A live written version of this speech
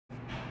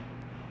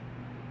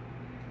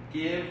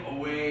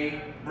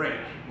giveaway break.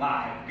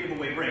 Live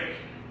giveaway break.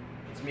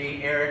 It's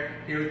me, Eric,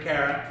 here with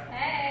Kara.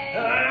 Hey!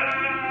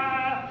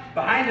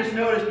 Behind us,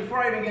 notice, before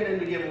I even get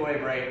into the giveaway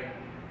break,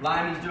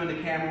 Lyman's doing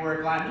the camera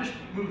work. Lyman, just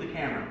move the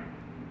camera.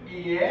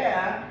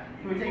 Yeah.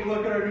 Can we take a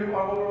look at our new,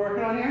 what we're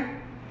working on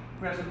here?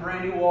 We have some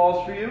brand new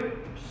walls for you.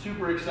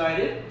 Super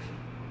excited.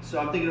 So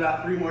I'm thinking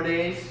about 3 more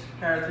days.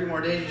 Kara, 3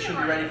 more days, you should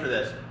be ready for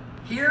this.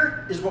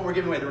 Here is what we're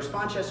giving away. The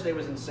response yesterday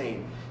was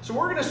insane. So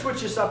we're gonna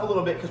switch this up a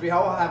little bit because we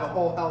all have a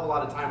whole hell of a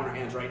lot of time on our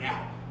hands right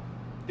now.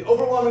 The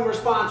overwhelming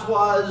response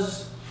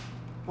was,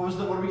 what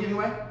are we giving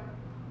away?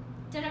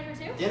 Dinner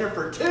for 2? Dinner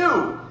for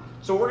 2.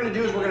 So what we're gonna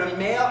do is we're gonna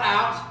mail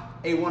out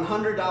a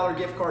 $100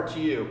 gift card to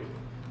you.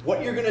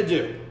 What you're gonna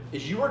do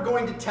is you are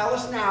going to tell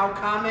us now,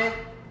 comment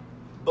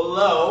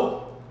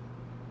below.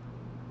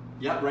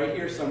 Yep, right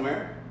here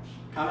somewhere.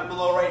 Comment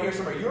below right here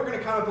somewhere. You're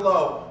gonna comment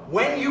below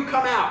when you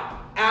come out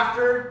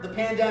after the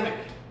pandemic.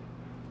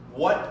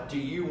 What do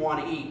you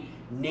want to eat?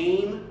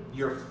 Name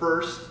your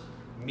first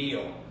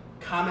meal.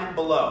 Comment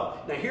below.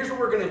 Now here's what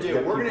we're gonna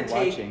do. We're gonna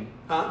take,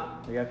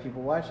 We got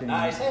people watching.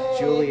 Nice. Hey.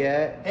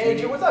 Juliet.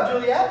 Hey, what's up,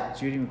 Juliet?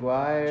 Judy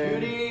McGuire.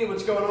 Judy,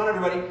 what's going on,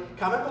 everybody?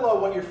 Comment below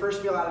what your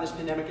first meal out of this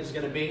pandemic is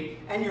gonna be,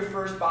 and your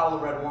first bottle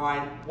of red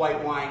wine,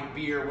 white wine,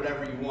 beer,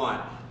 whatever you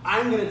want.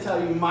 I'm gonna tell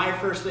you my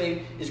first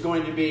thing is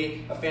going to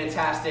be a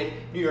fantastic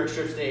New York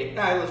strip steak.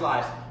 No, let's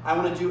lies. I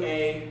wanna do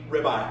a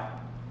ribeye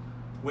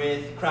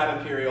with crab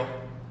imperial,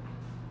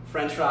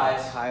 French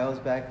fries, Kyle's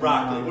back.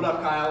 broccoli. What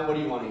up, Kyle? What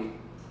do you want to eat?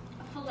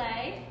 A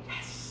filet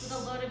with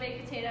a loaded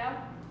baked potato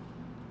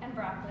and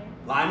broccoli.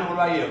 Lyman, what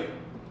about you?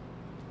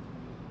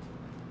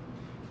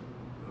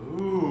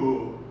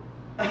 Ooh.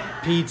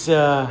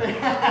 Pizza.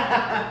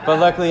 But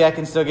luckily I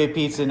can still get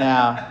pizza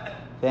now.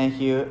 Thank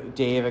you,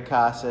 Dave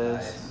Acasas.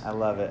 Nice. I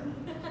love it.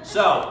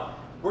 So,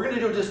 we're going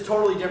to do it just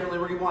totally differently.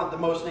 We're going to want the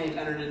most names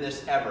entered in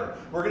this ever.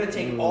 We're going to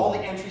take all the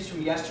entries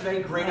from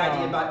yesterday. Great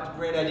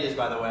ideas,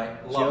 by the way.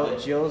 Loved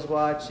it. Jill's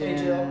watching.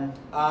 Hey, Jill.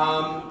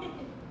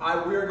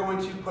 We're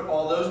going to put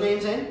all those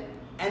names in,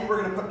 and we're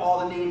going to put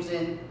all the names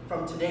in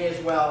from today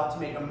as well to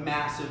make a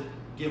massive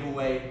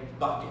giveaway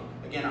bucket.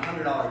 Again, a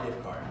 $100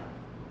 gift card.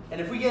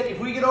 And if we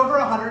get over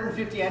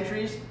 150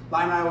 entries,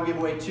 Lyman and I will give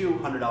away 2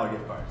 $100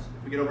 gift cards.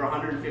 If we get over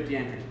 150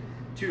 entries,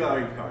 $2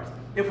 gift cards.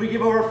 If we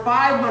give over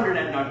 500,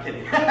 no, I'm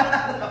kidding.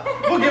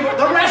 We'll give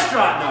the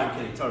restaurant. No, I'm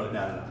kidding. Totally,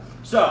 no.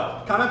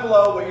 So, comment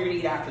below what you're gonna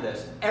eat after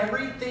this.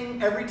 Every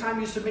time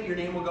you submit, your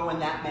name will go in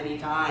that many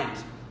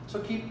times. So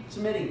keep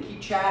submitting,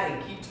 keep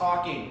chatting, keep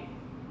talking.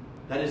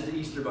 That is the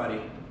Easter Bunny.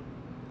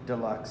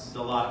 Deluxe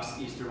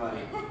Easter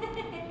Bunny.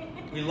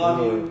 We love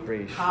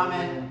you.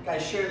 Comment,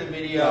 guys, share the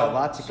video. Yeah,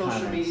 lots of Social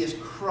comments. media is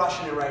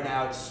crushing it right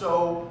now. It's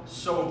so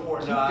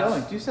important Keep to us.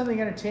 going. Do something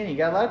entertaining. You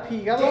got a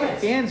lot of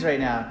fans right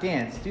now.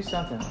 Dance. Do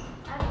something.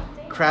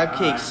 Crab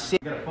cakes. We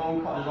got a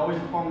phone call. There's always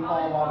a phone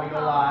call while we go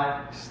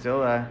live.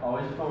 Still there.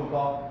 Always a phone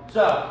call.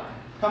 So,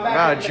 come back.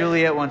 Wow,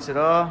 Juliet wants it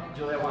all.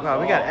 Juliet wants it Wow,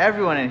 all. we got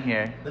everyone in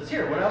here. Let's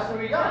hear it. What else do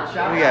we got?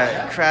 Shout We out,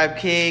 got crab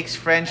cakes,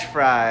 French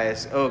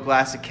fries, a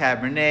glass of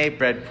Cabernet,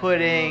 bread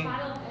pudding,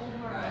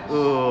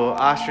 ooh,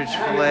 ostrich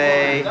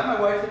fillet. Is that my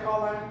wife that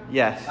called that?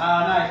 Yes.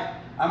 Nice.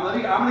 I'm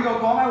gonna go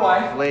call my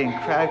wife. Filet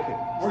and crab cake.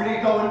 We're gonna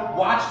get going.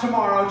 Watch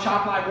tomorrow.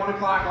 Chop Live 1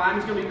 o'clock.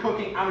 Lyman's gonna be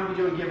cooking. I'm gonna be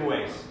doing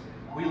giveaways.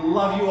 We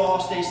love you all.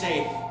 Stay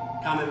safe.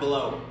 Comment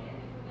below.